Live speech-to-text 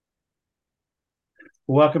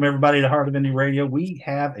Welcome everybody to Heart of Indie Radio. We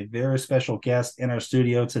have a very special guest in our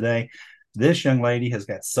studio today. This young lady has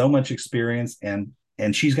got so much experience and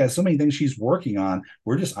she's got so many things she's working on.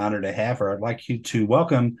 We're just honored to have her. I'd like you to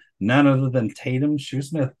welcome none other than Tatum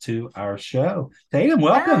Shoesmith to our show. Tatum,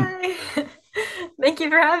 welcome. Hi. Thank you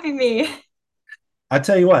for having me. I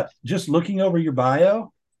tell you what, just looking over your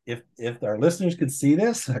bio, if our listeners could see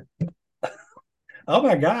this, oh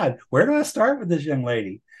my God, where do I start with this young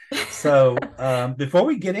lady? So before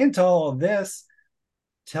we get into all of this,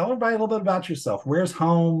 tell everybody a little bit about yourself. Where's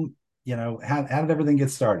home? How did everything get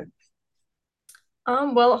started?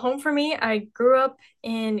 Well, home for me, I grew up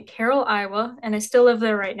in Carroll, Iowa, and I still live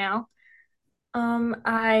there right now.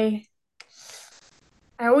 I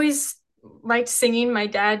always liked singing. My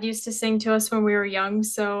dad used to sing to us when we were young,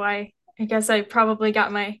 so I guess I probably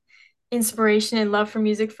got my inspiration and love for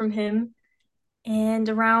music from him. And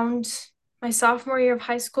around my sophomore year of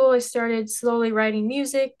high school, I started slowly writing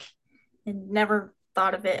music and never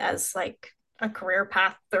thought of it as like a career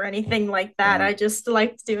path or anything like that. Wow. I just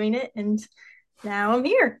liked doing it, and now I'm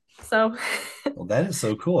here. So Well, that is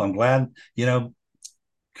so cool. I'm glad,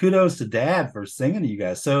 kudos to dad for singing to you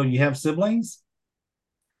guys. So you have siblings?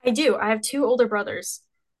 I do. I have two older brothers.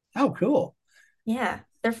 Oh, cool. Yeah,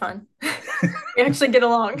 they're fun. We actually get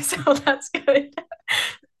along, so that's good.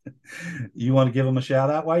 You want to give them a shout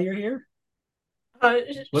out while you're here? What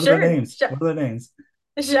are their Sure. names? What are their names?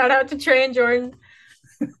 Shout out to Trey and Jordan.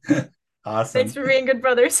 Thanks Awesome. for being good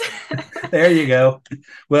brothers. There you go.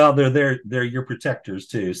 Well, they're your protectors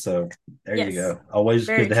too. So there you Yes, go. Always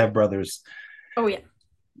good very to have true. brothers. Oh, yeah.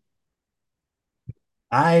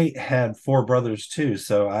 I had four brothers too,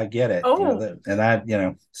 so I get it. Oh,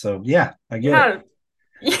 So yeah, I get it. yeah.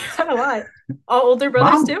 You had a lot. All older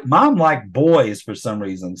brothers, Mom, too? mom liked boys for some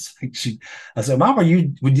reasons. I said, Mom, did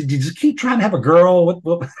you just keep trying to have a girl?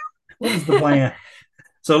 What is the plan?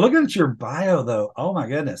 So looking at your bio though, oh my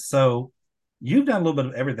goodness. So you've done a little bit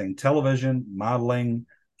of everything: television, modeling,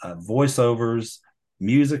 voiceovers,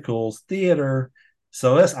 musicals, theater.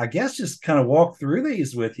 So let's, I guess, just kind of walk through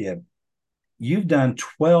these with you. You've done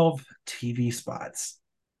 12 TV spots.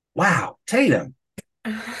 Wow, Tatum,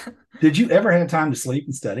 did you ever have time to sleep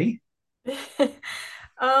and study?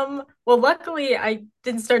 Well, luckily I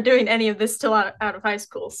didn't start doing any of this till out of high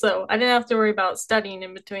school, so I didn't have to worry about studying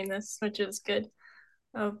in between this, which is good.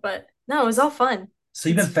 But no, it was all fun. So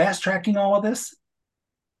you've been It's fast tracking all of this?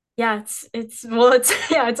 Yeah, it's well, it's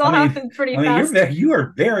yeah, it's I all mean, happened pretty I mean, fast. you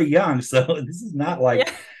are very young, so this is not like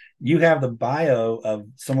Yeah. you have the bio of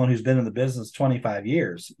someone who's been in the business 25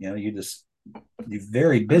 years. You're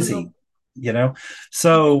very Oh no. busy, you know. Thank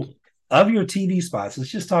So you. of your TV spots,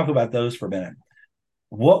 let's just talk about those for a minute.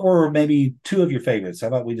 What were maybe two of your favorites? How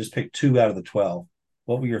about we just pick two out of the 12?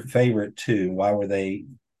 What were your favorite two? Why were they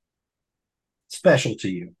special to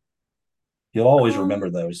you? You'll always remember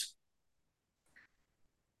Um, those.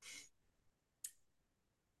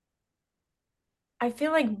 I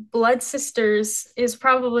feel like Blood Sisters is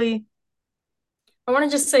probably I want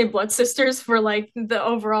to just say Blood Sisters for like the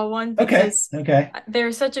overall one Okay. because Okay.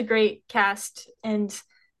 they're such a great cast and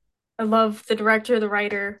I love the director, the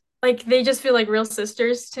writer. Like they just feel like real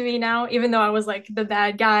sisters to me now, even though I was like the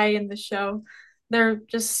bad guy in the show. They're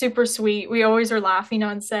just super sweet. We always are laughing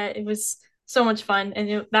on set. It was so much fun.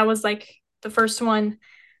 And that was like the first one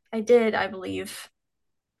I did, I believe.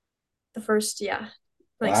 The first, yeah,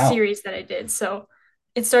 like Wow. series that I did. So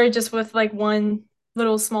it started just with like one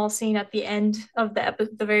little small scene at the end of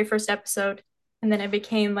the very first episode. And then I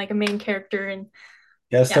became like a main character. And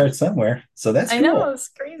Got to yeah, start somewhere. So that's I know cool. it's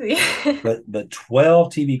crazy. But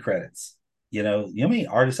 12 TV credits. You know how many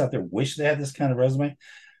artists out there wish they had this kind of resume?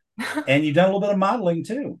 And you've done a little bit of modeling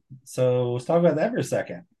too. So let's talk about that for a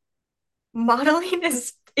second. Modeling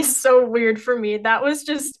is so weird for me. That was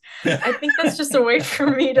just I think that's just a way for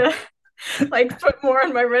me to like put more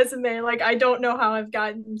on my resume. Like I don't know how I've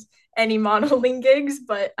gotten any modeling gigs,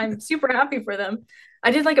 but I'm super happy for them.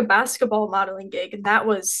 I did like a basketball modeling gig, and that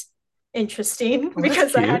was interesting Well, that's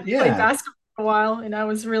because I cute. hadn't played Yeah. basketball for a while and I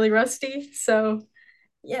was really rusty. So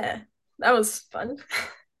yeah, that was fun.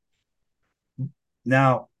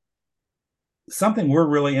 Now, something we're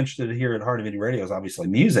really interested in here at Heart of Indie Radio is obviously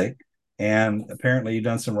music. And apparently you've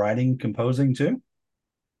done some writing, composing too.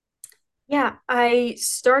 Yeah, I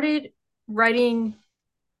started writing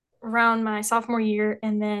around my sophomore year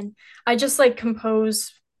and then I just like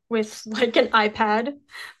compose with like an iPad.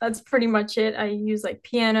 That's pretty much it. I use like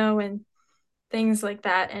piano and things like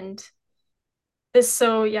that. And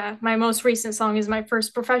so yeah, my most recent song is my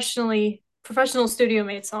first professional studio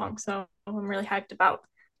made song. So I'm really hyped about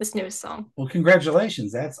this newest song. Well,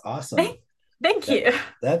 congratulations. That's awesome. Thank That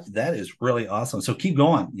you. that is really awesome. So keep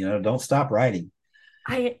going. Don't stop writing.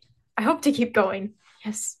 I I hope to keep going.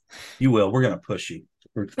 Yes. You will. We're going to push you.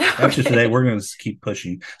 After today, Okay. we're going to keep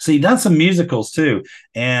pushing. So you've done some musicals too,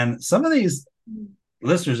 and some of these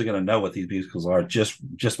listeners are going to know what these musicals are just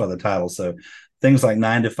by the title. So things like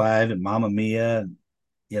 9 to 5 and Mamma Mia.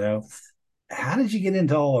 You know, how did you get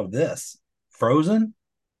into all of this? Frozen?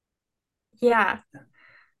 Yeah.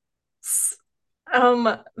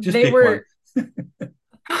 Just They pick one. were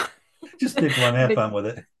Just pick one. Have they, fun with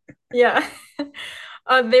it. yeah.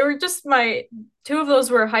 They were just my two of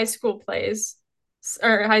those were high school plays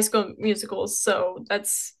or high school musicals, so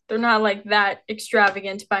they're not like that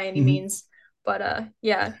extravagant by any Mm-hmm. means. But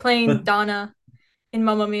yeah, playing But Donna in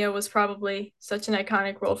Mamma Mia was probably such an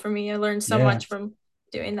iconic role for me. I learned so yeah, much from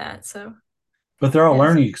doing that. So but they're all yes.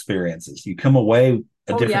 learning experiences. You come away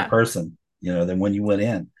a Oh different yeah, person, than when you went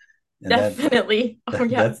in, and definitely. Oh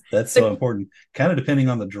yeah. that's so The important. Kind of depending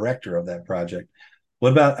on the director of that project.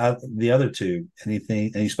 What about the other two?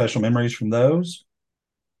 Any special memories from those?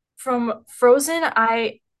 From Frozen,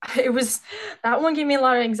 I it was that one gave me a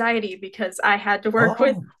lot of anxiety because I had to work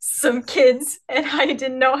with Oh, some kids and I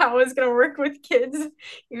didn't know how I was gonna work with kids,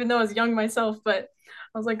 even though I was young myself. But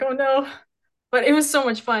I was like, oh no. But it was so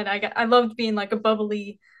much fun. I loved being like a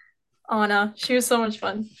bubbly Anna. She was so much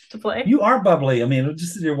fun to play. you are bubbly. I mean,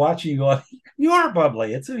 just as you're watching, you go, you are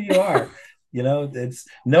bubbly. It's who you are. It's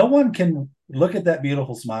no one can look at that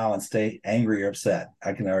beautiful smile and stay angry or upset.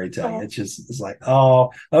 I can already tell you. Oh, It's like, oh,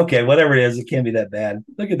 okay, whatever it is, it can't be that bad.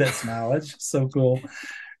 Look at that smile. It's just so cool.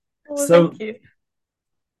 well, So thank you.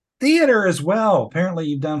 theater as well. Apparently,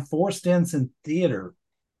 you've done 4 stints in theater,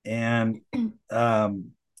 and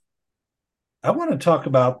um, I want to talk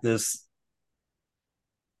about the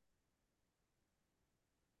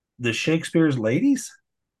Shakespeare's Ladies.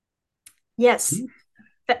 Yes.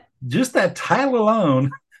 That Just that title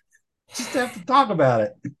alone, just have to talk about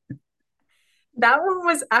it. that one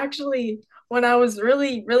was actually when I was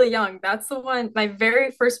really, really young. That's the one, my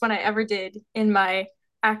very first one I ever did in my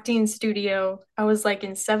acting studio. I was like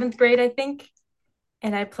in seventh grade, I think,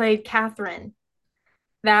 and I played Catherine.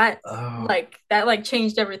 That Oh, that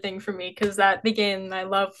changed everything for me because that began my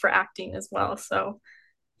love for acting as well. So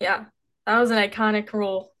yeah, that was an iconic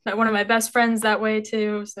role. Met one of my best friends that way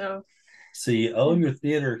too. So so you owe your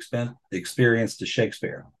theater experience to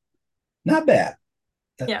Shakespeare. Not bad.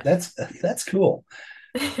 yeah. That's cool.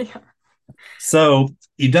 Yeah. So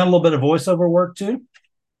you've done a little bit of voiceover work too.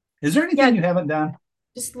 Is there anything Yeah, you haven't done?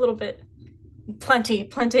 just a little bit. Plenty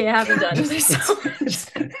I haven't done. Just There's so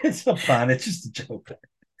much. it's a fun. It's just a joke.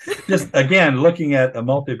 Just again, looking at a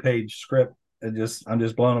multi-page script, I'm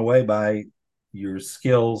just blown away by your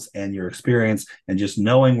skills and your experience and just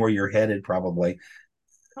knowing where you're headed. Probably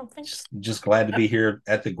Oh, thanks. just glad to be here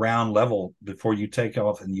at the ground level before you take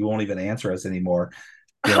off and you won't even answer us anymore.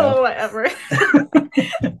 You know. Oh, whatever.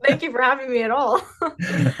 Thank you for having me at all.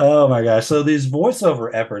 Oh my gosh! So these voiceover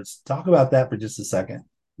efforts. Talk about that for just a second.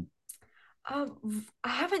 I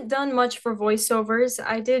haven't done much for voiceovers.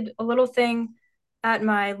 I did a little thing at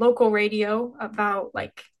my local radio about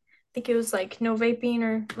like I think it was like no vaping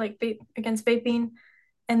or like vape against vaping.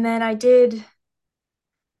 And then it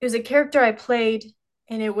was a character I played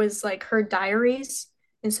and it was like her diaries.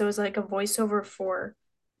 And so it was like a voiceover for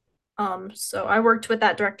so I worked with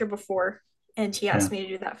that director before and he Yeah, asked me to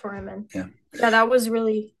do that for him. And yeah. yeah, that was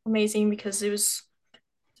really amazing because it was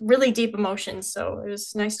really deep emotions. So it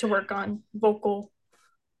was nice to work on vocal.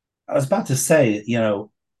 I was about to say,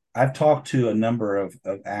 I've talked to a number of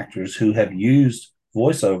actors who have used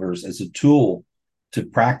voiceovers as a tool to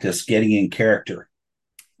practice getting in character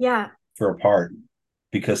Yeah. for a part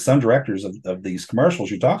because some directors of these commercials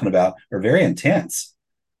you're talking about are very intense.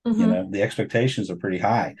 Mm-hmm. The expectations are pretty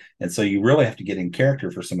high. And so you really have to get in character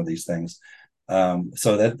for some of these things.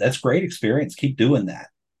 So that's great experience. Keep doing that,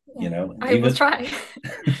 Yeah. I will even try.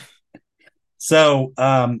 so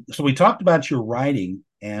we talked about your writing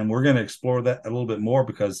and we're going to explore that a little bit more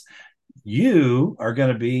because you are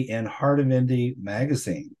going to be in Heart of Indie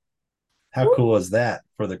magazine. How cool is that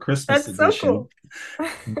for the Christmas That's so edition? cool.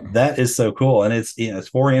 That is so cool. And it's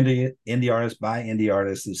for indie artists by indie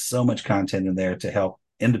artists. There's so much content in there to help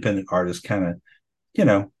independent artists kind of, you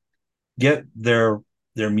know, get their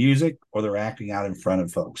music or their acting out in front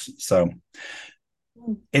of folks. So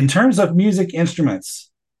in terms of music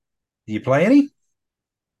instruments, do you play any?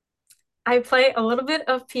 I play a little bit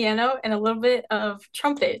of piano and a little bit of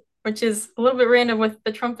trumpet, which is a little bit random with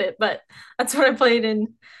the trumpet, but that's what I played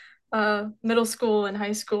in middle school and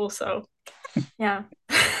high school. So yeah.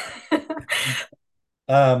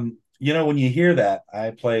 When you hear that,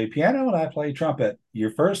 I play piano and I play trumpet.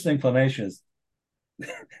 Your first inclination is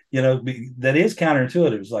that is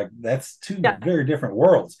counterintuitive. It's like that's two Yeah. very different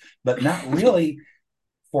worlds, but not really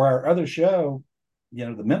for our other show,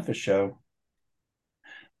 the Memphis show,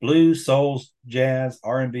 blues, souls, jazz,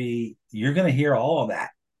 R&B. You're going to hear all of that,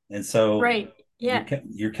 and so Right. you're Yeah.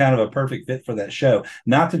 you're kind of a perfect fit for that show.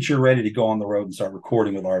 Not that you're ready to go on the road and start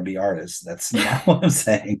recording with R&B artists. That's not what I'm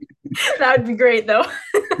saying. That would be great though.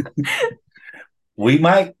 We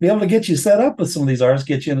might be able to get you set up with some of these artists,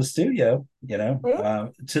 get you in a studio,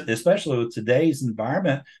 especially with today's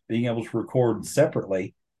environment, being able to record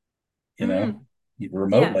separately, you know, Mm, yeah.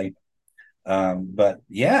 remotely. But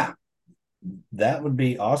yeah, that would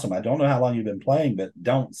be awesome. I don't know how long you've been playing, but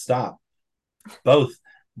don't stop. Both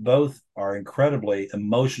both are incredibly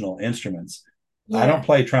emotional instruments. I don't Yeah.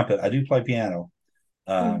 play trumpet. I do play piano,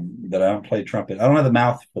 Mm. but I don't play trumpet. I don't have the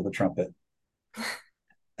mouth for the trumpet.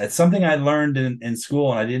 It's something I learned in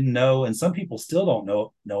school and I didn't know, and some people still don't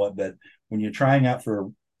know it. But when you're trying out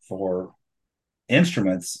for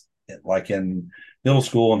instruments, like in middle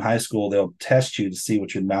school and high school, they'll test you to see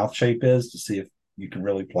what your mouth shape is to see if you can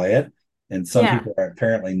really play it. And some Yeah. people are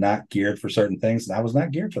apparently not geared for certain things, and I was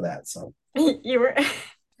not geared for that. So You were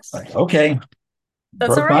it's like, okay,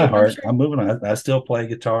 That's all broke my right. I'm heart. sure. I'm moving on. I still play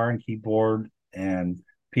guitar and keyboard and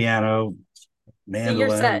piano, So you're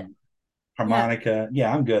set. mandolin, Yeah. harmonica.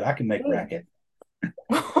 Yeah, I'm good. I can make Ooh. racket.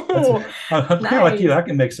 That's Oh, I'm kind of like you. nice. I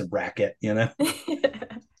can make some racket.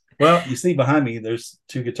 Well, you see behind me, there's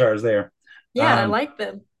two guitars there. Yeah, I Um, like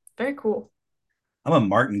them. Very cool. I'm a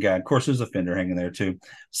Martin guy. Of course, there's a Fender hanging there too.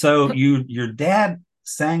 So your dad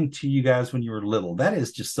sang to you guys when you were little. That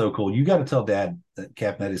is just so cool. You got to tell Dad that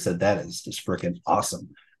Capnetti said that is just freaking awesome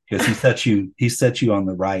because he set you on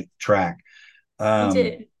the right track. He Um,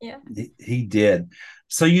 did. Yeah. he did.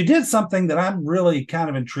 So you did something that I'm really kind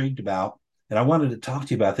of intrigued about. And I wanted to talk to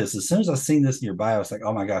you about this. As soon as I seen this in your bio, it's like,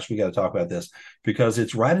 oh my gosh, we got to talk about this because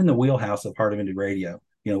it's right in the wheelhouse of Heart of Indie Radio.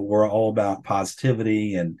 We're all about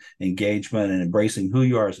positivity and engagement and embracing who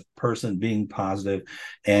you are as a person, being positive.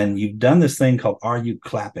 And you've done this thing called Are You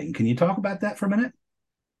Clapping? Can you talk about that for a minute?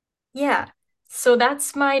 Yeah. So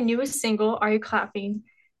that's my newest single, Are You Clapping?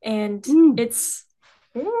 And Woo. it's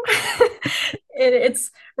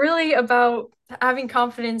it's really about having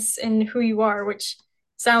confidence in who you are, which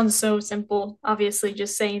sounds so simple, obviously,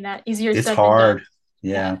 just saying that, easier It's said than done. hard.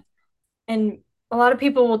 Yeah. Yeah. And a lot of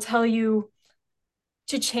people will tell you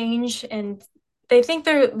to change and they think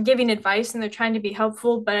they're giving advice and they're trying to be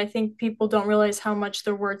helpful, but I think people don't realize how much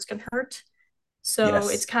their words can hurt. So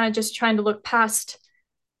it's Yes. kind of just trying to look past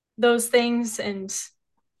those things and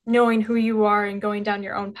knowing who you are and going down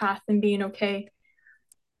your own path and being okay.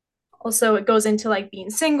 Also, it goes into like being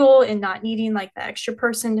single and not needing like the extra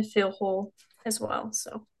person to feel whole as well.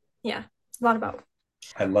 So, yeah, a lot about.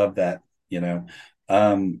 I love that. You know,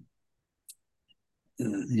 um,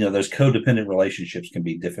 those codependent relationships can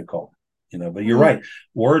be difficult, but you're right. Mm,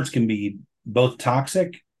 Words can be both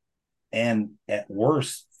toxic and at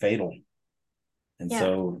worst fatal. And yeah,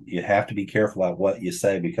 so you have to be careful about what you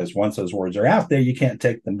say because once those words are out there, you can't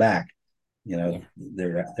take them back. yeah.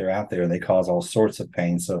 They're out there and they cause all sorts of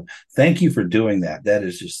pain. So thank you for doing that. That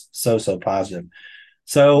is just so positive.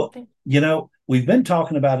 Well, So, we've been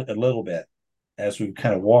talking about it a little bit as we've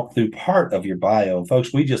kind of walked through part of your bio. And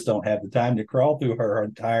folks, we just don't have the time to crawl through her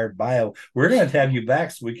entire bio. We're going to have you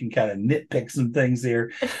back so we can kind of nitpick some things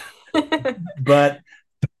here. But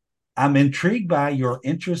I'm intrigued by your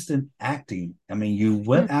interest in acting. I mean, you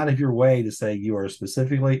went out of your way to say you are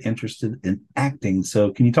specifically interested in acting.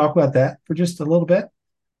 So, can you talk about that for just a little bit?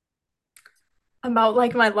 About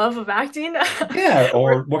like my love of acting. Yeah,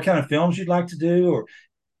 Or or what kind of films you'd like to do, or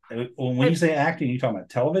when you I, say acting, are you talking about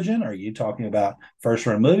television? Or are you talking about first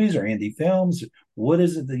run movies or indie films? What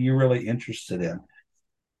is it that you're really interested in?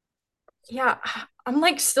 yeah, I'm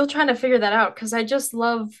like still trying to figure that out because I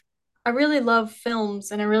really love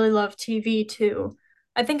films and I really love TV too.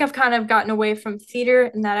 I think I've kind of gotten away from theater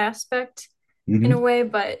in that aspect in a Mm-hmm. way,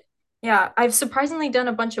 but yeah, I've surprisingly done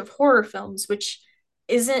a bunch of horror films, which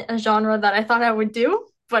isn't a genre that I thought I would do,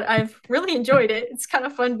 but I've really enjoyed it. It's kind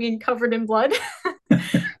of fun being covered in blood,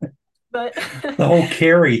 but The whole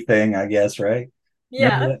Carrie thing, I guess, right?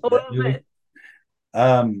 Remember yeah, that a that little movie? bit.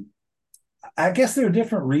 Um, I guess there are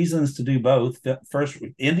different reasons to do both. First,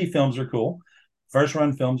 indie films are cool. First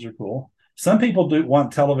run films are cool. Some people do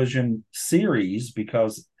want television series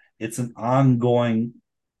because it's an ongoing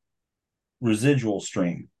residual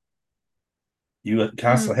stream. You Mm,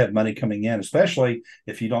 constantly have money coming in, especially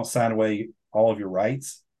if you don't sign away all of your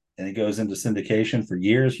rights and it goes into syndication for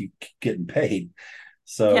years, you keep getting paid.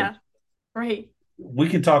 So yeah, right. we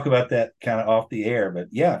can talk about that kind of off the air. But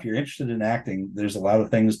yeah, if you're interested in acting, there's a lot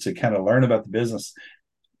of things to kind of learn about the business,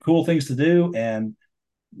 cool things to do, and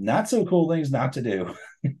not so cool things not to do.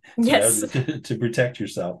 Yes. To protect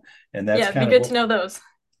yourself. And that's Yeah, it'd be kind of good what, to know those.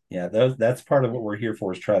 yeah, that's part of what we're here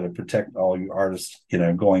for, is try to protect all you artists,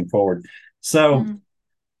 going forward. So Mhm.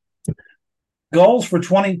 goals for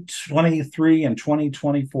 2023 and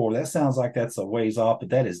 2024. That sounds like that's a ways off, but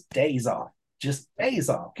that is days off, just days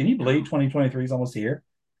off. Can you believe 2023 is almost here?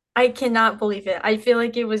 I cannot believe it. I feel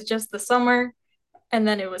like it was just the summer and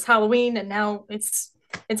then it was Halloween and now it's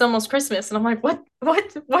almost Christmas and I'm like, what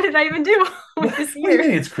did I even do with this What do you year?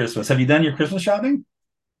 mean it's Christmas? Have you done your Christmas shopping?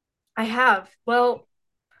 I have. Well,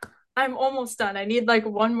 I'm almost done. I need like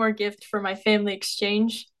one more gift for my family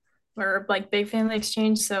exchange or like big family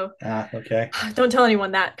exchange. So Ah, okay. don't tell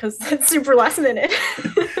anyone that because it's super last minute.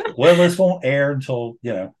 Well, this won't air until,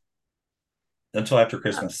 until after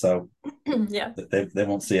Christmas. So Yeah. they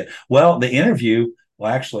won't see it. Well, the interview will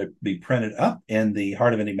actually be printed up in the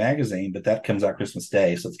Heart of Indie magazine, but that comes out Christmas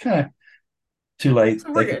Day, so it's kind of too late.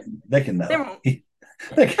 So we're They good. can they can They know. won't.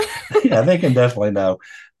 They can, yeah, they can definitely know.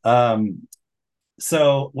 Um,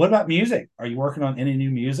 so, what about music? Are you working on any new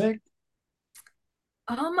music?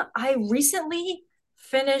 I recently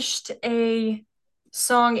finished a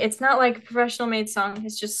song. It's not like a professional made song.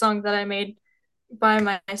 It's just a song that I made by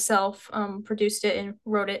myself, produced it and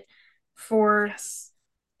wrote it for Yes.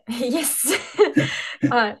 yes.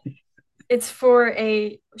 uh it's for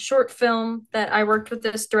a short film that I worked with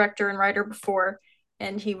this director and writer before,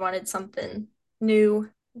 and he wanted something new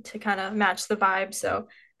to kind of match the vibe. So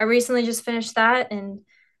I recently just finished that, and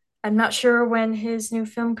I'm not sure when his new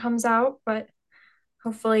film comes out, but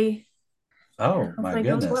hopefully, Oh my hopefully it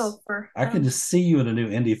goes goodness. well for I could just see you in a new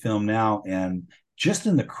indie film now, and just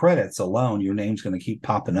in the credits alone, your name's going to keep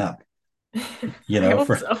popping up. I hope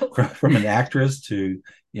For, so. from an actress to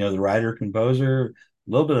the writer composer, a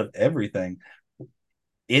little bit of everything.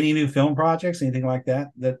 Any new film projects, anything like that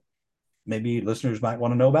maybe listeners might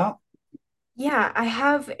want to know about? Yeah, I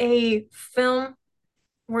have a film.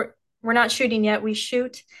 We're not shooting yet. We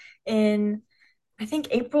shoot in I think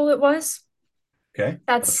April it was. Okay, of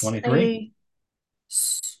That's 23. a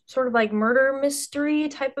sort of like murder mystery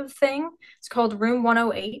type of thing. It's called Room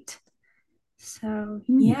 108. So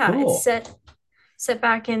yeah, it's Cool. set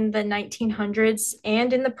back in the 1900s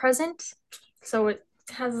and in the present. So it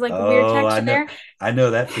has like a weird Oh, connection there. I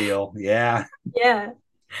know that feel. Yeah, Yeah.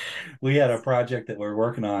 we had a project that we were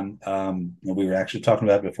working on. And we were actually talking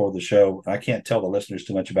about it before the show. I can't tell the listeners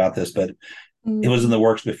too much about this, but it was in Mm, the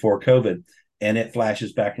works before COVID, and it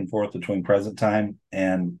flashes back and forth between present time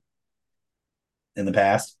and in the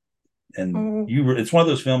past. And oh, it's one of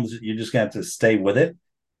those films that you just got to stay with it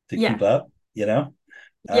to keep yeah. up. You know,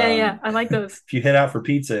 Yeah, yeah. um, I like those. if you head out for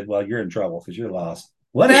pizza, well, you're in trouble because you're lost.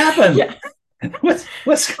 What happened? Yeah.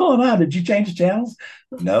 What's going on? Did you change channels?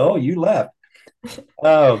 No, you left.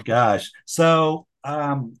 Oh gosh. So,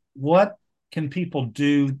 what can people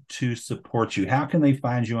do to support you? How can they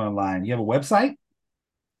find you online? You have a website?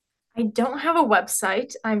 I don't have a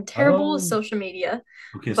website. I'm terrible with Oh, social media,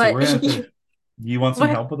 okay. So but we're gonna have to. You want some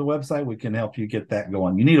but help with the website? We can help you get that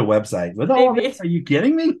going. You need a website. With all this, maybe. are you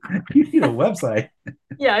kidding me? You need a website.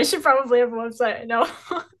 Yeah, I should probably have a website. I know.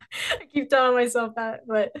 I keep telling myself that,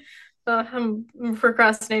 but I'm a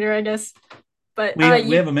procrastinator, I guess. But We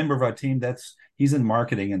you have a member of our team that's he's in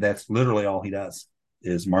marketing, and that's literally all he does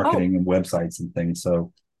is oh marketing and websites and things.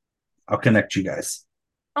 So I'll connect you guys.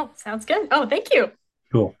 sounds good. Oh, thank you.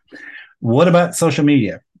 Cool. What about social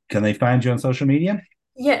media? Can they find you on social media?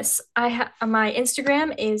 Yes, I have my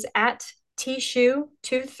Instagram is at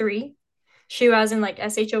tshoe23. Shoe as in like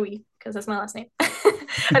SHOE, because that's my last name.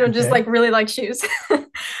 I don't just Okay. like really like shoes.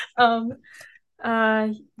 um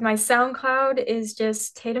my SoundCloud is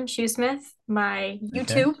just Tatum Shoesmith. My Okay.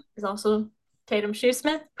 YouTube is also Tatum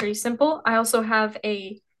Shoesmith. Pretty simple. I also have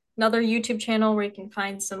another YouTube channel where you can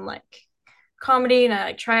find some like comedy and I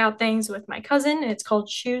like try out things with my cousin. It's called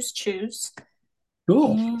Shoes Choose.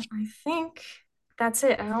 Cool. And I think that's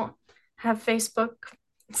it. I don't have Facebook,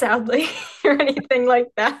 sadly, or anything like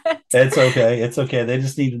that. It's okay. It's okay. They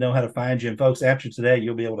just need to know how to find you. And folks, after today,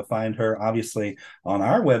 you'll be able to find her obviously on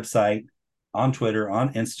our website, on Twitter,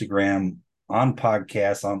 on Instagram, on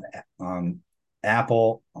podcasts, on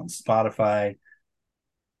Apple, on Spotify,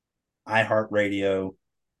 iHeartRadio,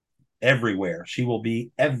 everywhere. She will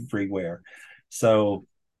be everywhere. So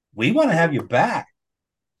we want to have you back.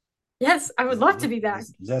 Yes, I would love to be back.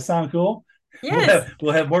 Does that sound cool? Yes.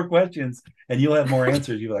 we'll have more questions and you'll have more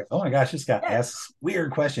answers. You're like, oh my gosh, this guy Yeah. asks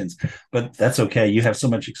weird questions. But that's okay. You have so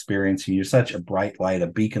much experience and you're such a bright light, a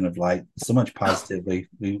beacon of light, so much positively.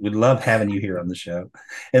 We would love having you here on the show.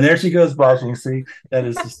 And there she goes, blushing. See, that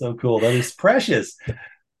is just so cool. That is precious.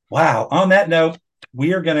 Wow. On that note,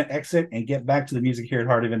 we are going to exit and get back to the music here at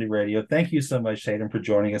Heart of Indie Radio. Thank you so much, Tatum, for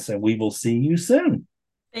joining us, and we will see you soon.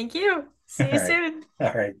 Thank you. All See you right. soon.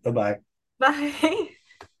 All right. Bye bye. Bye.